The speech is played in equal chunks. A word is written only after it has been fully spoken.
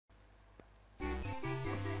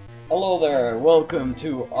Hello there, welcome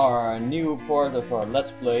to our new part of our Let's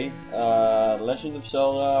Play, Legend of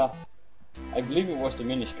Zelda. I believe it was the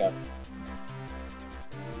Minish cap.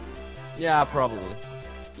 Yeah, probably.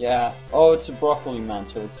 Yeah, oh, it's a broccoli man,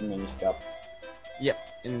 so it's a Minish cap. Yep,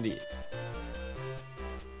 indeed.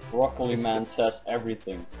 Broccoli man says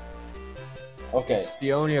everything. Okay. It's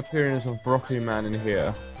the only appearance of Broccoli Man in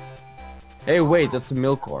here. Hey, wait, that's a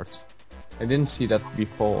milk cart. I didn't see that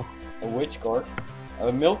before. A which cart?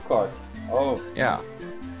 A milk cart. Oh. Yeah.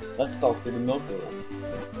 Let's talk to the milk girl.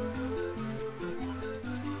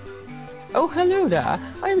 Oh, hello there.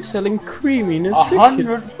 I am selling creamy,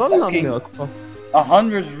 nutritious walnut milk for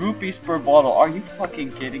 100 rupees per bottle. Are you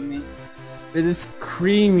fucking kidding me? It is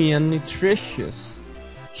creamy and nutritious.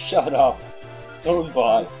 Shut up. Don't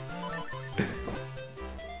buy.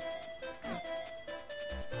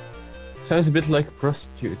 Sounds a bit like a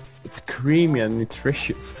prostitute. It's creamy and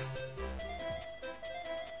nutritious.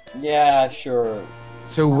 Yeah, sure.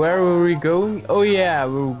 So where were we going? Oh yeah,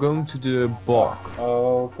 we were going to the bog.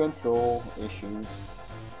 Oh, control issues.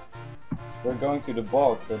 We're going to the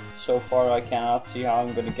bog, but so far I cannot see how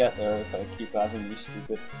I'm gonna get there if I keep having these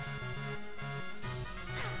stupid...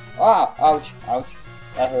 Ah! Ouch! Ouch!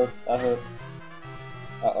 That hurt, that hurt.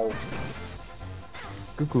 Uh-oh.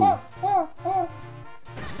 Cuckoo.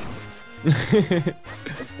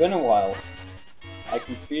 It's been a while. I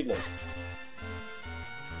can feel it.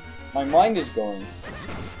 My mind is going.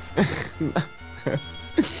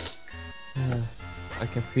 I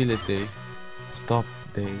can feel it, Dave. Stop,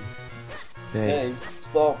 Dave. Dave,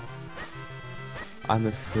 stop. I'm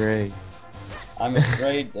afraid. I'm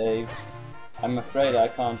afraid, Dave. I'm afraid I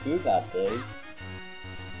can't do that, Dave.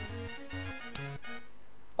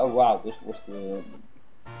 Oh wow, this was the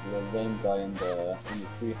lame guy in the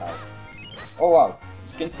tree house. Oh wow,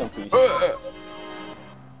 skinstone piece.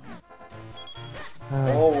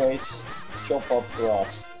 Always chop up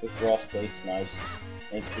grass. The grass tastes nice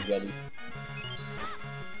in spaghetti.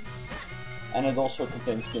 And it also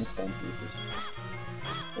contains skinstone pieces,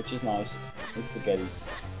 which is nice in spaghetti.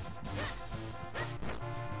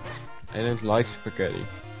 I don't like spaghetti.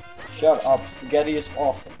 Shut up, spaghetti is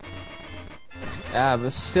awesome. Yeah,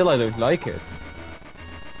 but still I don't like it.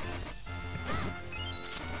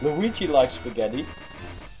 Luigi likes spaghetti.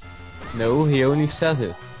 No, he only says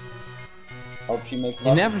it. Hope she makes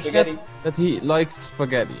He never said that he liked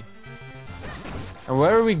spaghetti. And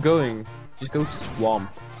where are we going? Just go to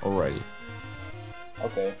swamp already.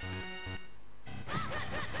 Okay.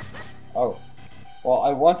 Oh. Well,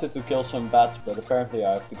 I wanted to kill some bats, but apparently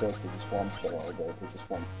I have to go to the swamp, so I'll go to the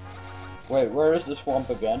swamp. Wait, where is the swamp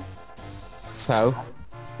again? South.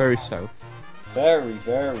 Very south. Very,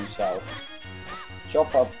 very south.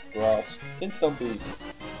 Chop up grass. Skinstone piece.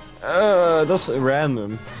 That's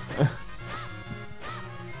random.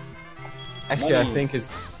 Actually, Money. I think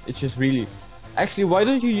it's just really... Actually, why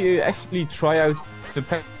don't you actually try out the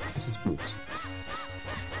Pegasus boots?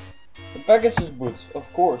 The Pegasus boots, of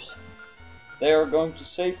course. They are going to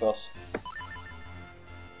save us.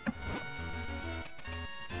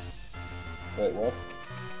 Wait, what?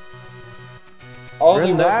 Oh,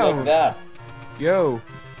 they Run work down. like that. Yo!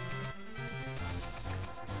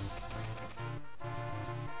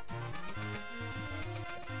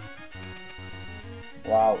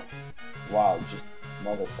 Wow. Wow, just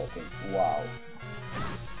motherfucking wow.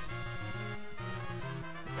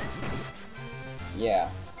 Yeah,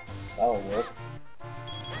 that'll work.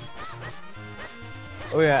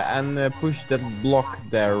 Oh yeah, and push that block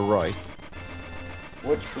there right.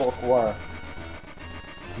 Which block were?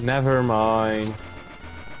 Never mind.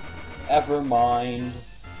 Ever mind.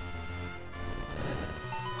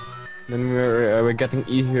 Then we're getting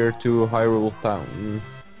easier to Hyrule Town.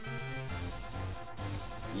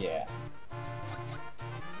 Yeah.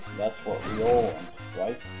 That's what we all want,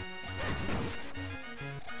 right?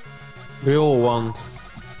 We all want.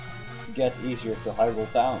 To get easier to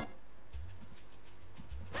Hyrule Town.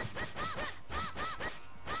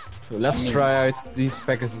 So let's try out these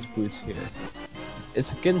Pegasus boots here.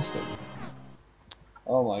 It's a kinstone.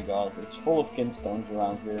 Oh my god, it's full of kinstones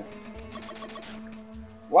around here.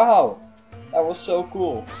 Wow! That was so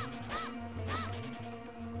cool.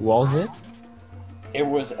 Was it? It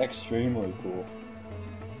was extremely cool.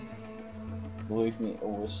 Believe me, it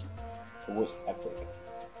was epic.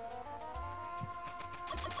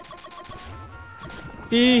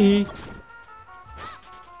 Tee.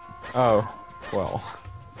 Oh, well.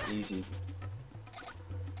 Easy.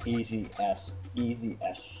 Easy as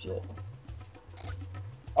shit.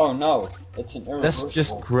 Oh no, it's an irreversible. That's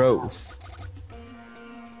just gross.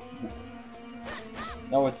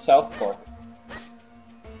 No, it's South Park.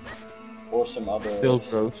 Or some other... Still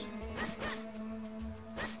gross.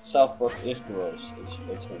 South Park is gross.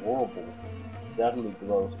 It's horrible. Deadly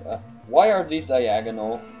gross. Why are these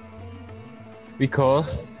diagonal?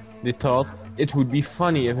 Because they thought it would be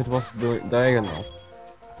funny if it was diagonal.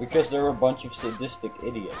 Because they're a bunch of sadistic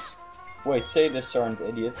idiots. Wait, sadists aren't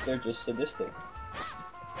idiots, they're just sadistic.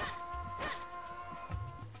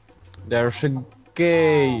 There's a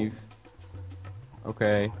cave.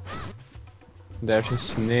 Okay. There's a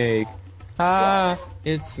snake. Ah,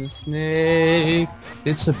 it's a snake.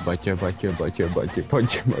 It's a butcher.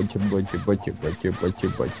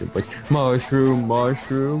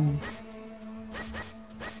 Mushroom.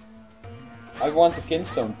 I want a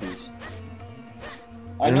kinstone piece.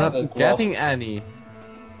 You're not getting any.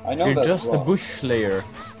 I know You're that's just a wrong. bush slayer.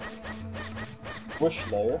 Bush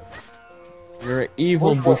slayer? You're an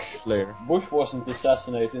evil bush slayer. Bush wasn't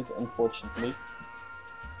assassinated, unfortunately.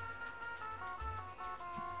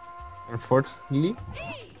 Unfortunately?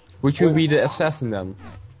 Would you be the assassin then?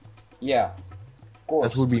 Yeah, of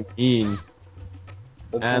course. That would be mean.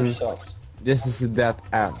 But And Bush sucks. this is a dead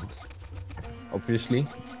end. Obviously.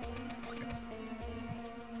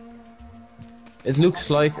 It looks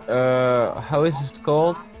like, how is it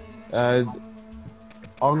called?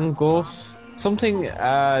 Angos? Something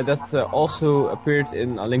that also appeared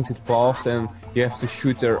in A Link to the Past, and you have to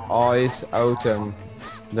shoot their eyes out and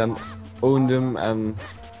then own them, and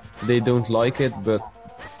they don't like it, but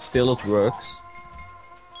still it works.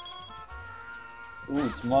 Ooh,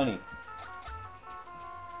 it's money.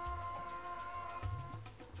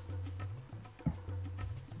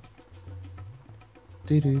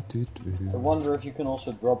 I wonder if you can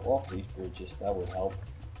also drop off these bridges, that would help.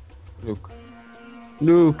 Look,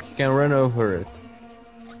 you can run over it.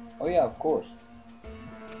 Oh yeah, of course.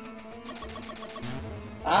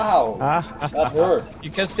 Ow! That hurt. You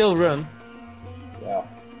can still run, Yeah.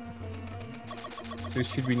 so it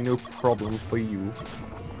should be no problem for you.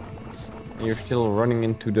 And you're still running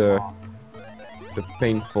into the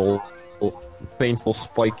painful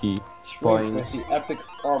spiky Straight with spines. the epic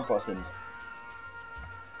R button.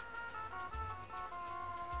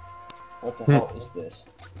 What the hell is this?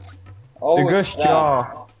 Oh, The it's Ghost that.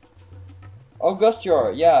 Jar. Oh, Ghost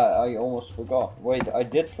Jar. Yeah, I almost forgot. Wait, I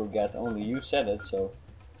did forget. Only you said it, so.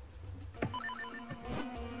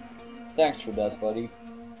 Thanks for that, buddy.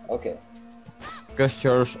 Okay. Ghost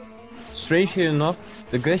Jars. Strangely enough,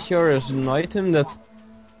 the Ghost Jar is an item that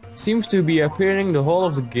seems to be appearing the whole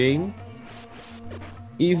of the game.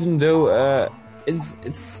 Even though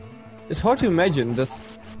it's hard to imagine that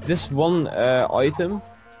this one item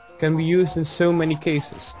can be used in so many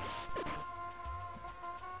cases.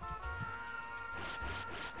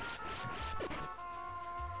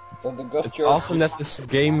 So the Ghost It's Jar. awesome that this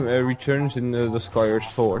game returns in the Skyward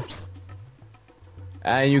Sword.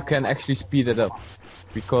 And you can actually speed it up,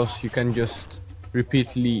 because you can just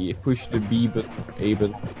repeatedly push the B button, A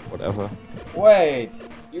button, whatever. Wait,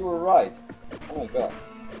 you were right. Oh my god.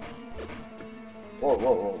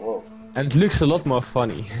 Whoa. And it looks a lot more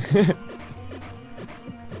funny.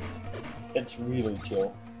 It's really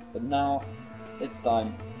chill. But now, it's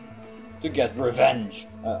time to get revenge.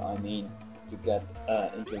 I mean, to get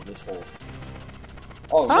into this hole.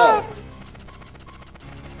 Oh no!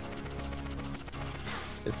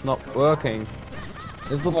 It's not working.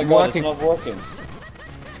 It's Oh not my god, working. it's not working.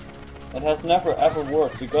 It has never ever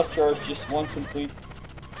worked. The Ghost Jar is just one complete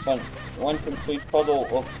puddle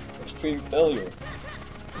of extreme failure.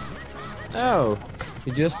 No,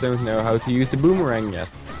 you just don't know how to use the boomerang yet.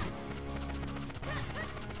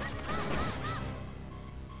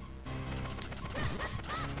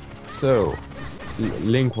 So,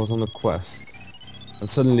 Link was on a quest, and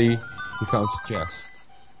suddenly he found a chest.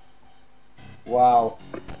 Wow.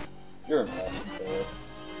 You're impressive, player.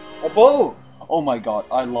 A bow! Oh my god,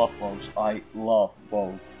 I love bows. I love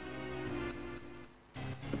bows.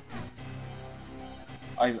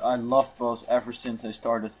 I love bows ever since I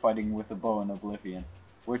started fighting with a bow in Oblivion,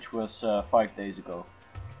 which was 5 days ago.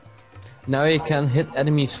 Now you can hit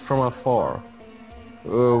enemies from afar,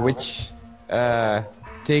 which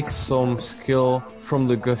takes some skill from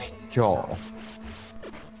the Ghost Jar.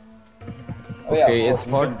 Oh yeah, Okay, of it's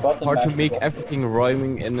course, you can button hard to mash make it. everything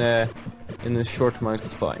rhyming in a short amount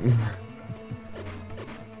of time.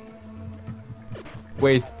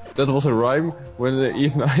 Wait, that was a rhyme when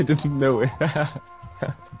even I didn't know it.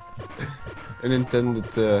 Unintended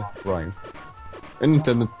rhyme.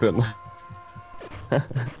 Unintended pun.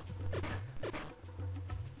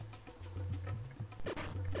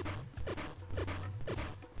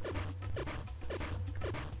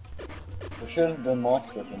 There should have been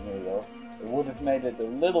monsters in here though. It would have made it a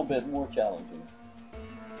little bit more challenging.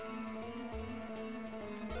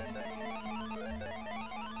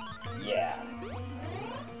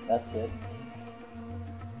 That's it.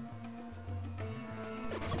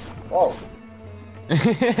 Oh,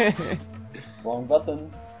 wrong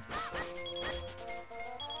button.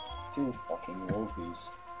 2 fucking rupees.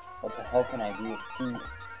 What the hell can I do with 2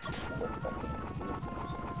 fucking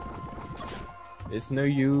rupees? It's no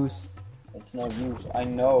use. It's no use. I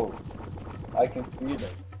know. I can feel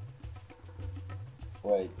it.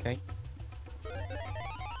 Wait. Okay.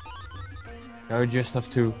 Now you just have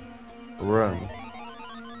to run.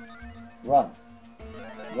 Run.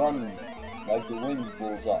 Run. Like the wind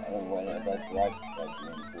pulls out. That's right. Like the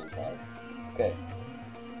wind pulls out. Okay.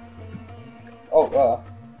 Oh,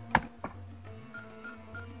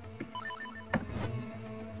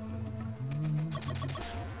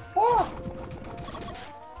 Ah!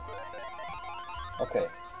 Okay.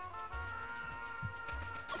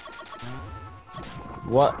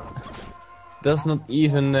 What? That's not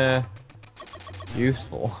even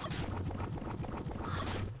useful.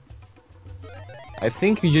 I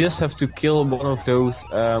think you just have to kill one of those,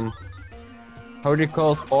 how are they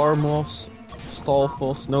called? Armos?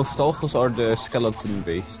 Stalfos? No, Stalfos are the skeleton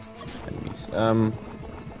based enemies.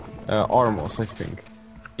 Armos, I think.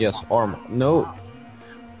 Yes, Armor. No.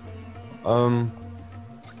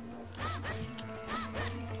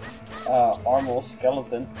 Armor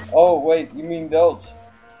skeleton. Oh wait, you mean those?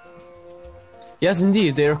 Yes,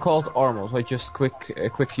 indeed, they are called Armos. I just quickly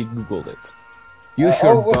googled it. Use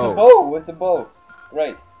your with bow. the bow, with the bow.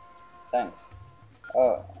 Great. Thanks.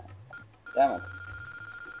 Damn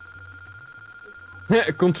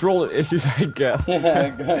it. Control issues, I guess.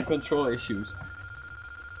 Yeah, control issues.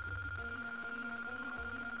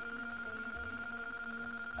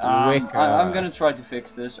 I'm gonna try to fix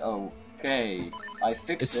this. Okay, I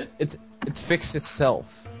fixed it. It fixed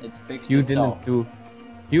itself. It fixed You itself. didn't do.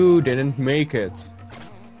 You didn't make it.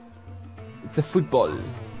 It's a football.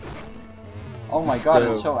 Oh my god,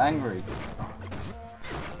 it's so angry.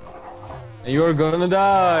 And you're gonna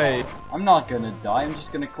die. I'm not gonna die. I'm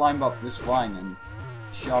just gonna climb up this vine and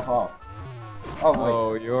shove off. Oh wait.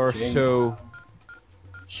 Oh, you're Dang. so.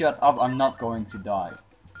 Shut up! I'm not going to die.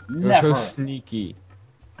 You're Never. so sneaky.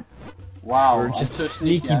 Wow, You're I'm just so a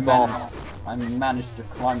sneaky. sneaky I managed to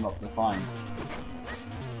climb up the vine.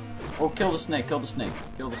 Oh, kill the snake! Kill the snake!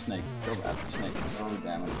 Kill the snake! Kill the epic snake! Oh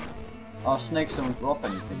damn it! Oh, snakes don't drop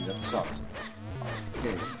anything. That sucks.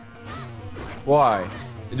 Okay. Why?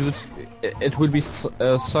 It would be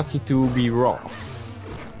sucky to be wrong,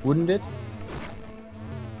 wouldn't it?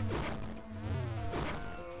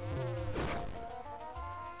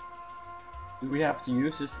 Do we have to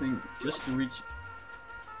use this thing just to reach?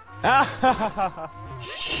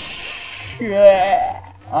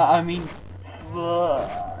 Yeah. I mean,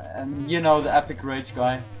 and you know the epic rage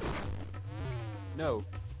guy. No.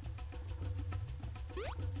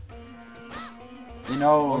 You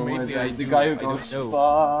know, Or maybe I the do, guy who I don't goes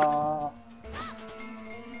know.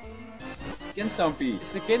 Skinstone piece.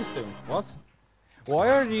 It's a kinstone. What? Why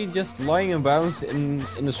are you just lying about in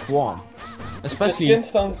the swamp? Especially.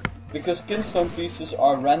 Because skinstone pieces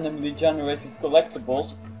are randomly generated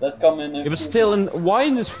collectibles that come in. Yeah, but still, why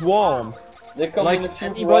in the swamp? They come Like in a few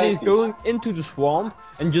anybody's varieties. going into the swamp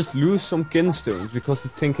and just lose some kinstones because they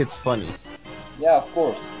think it's funny. Yeah, of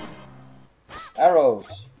course. Arrows.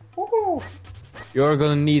 Woohoo! You're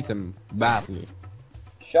gonna need them badly.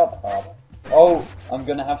 Shut up. Oh, I'm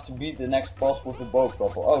gonna have to beat the next boss with a bow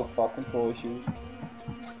couple. Oh fuck, control issues.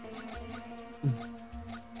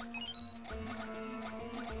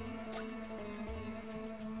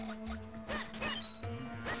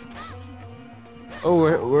 Oh,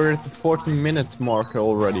 we're at the 14-minute mark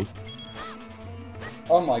already.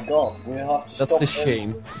 Oh my god, we have to That's stop a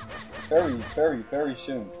shame. very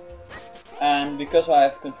soon. And because I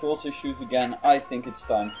have controls issues again, I think it's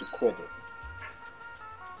time to quit it.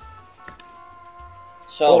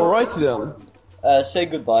 So, Alright then. say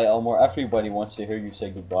goodbye, Elmore. Everybody wants to hear you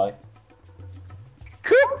say goodbye.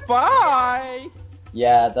 Goodbye!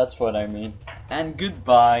 Yeah, that's what I mean. And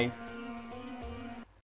goodbye.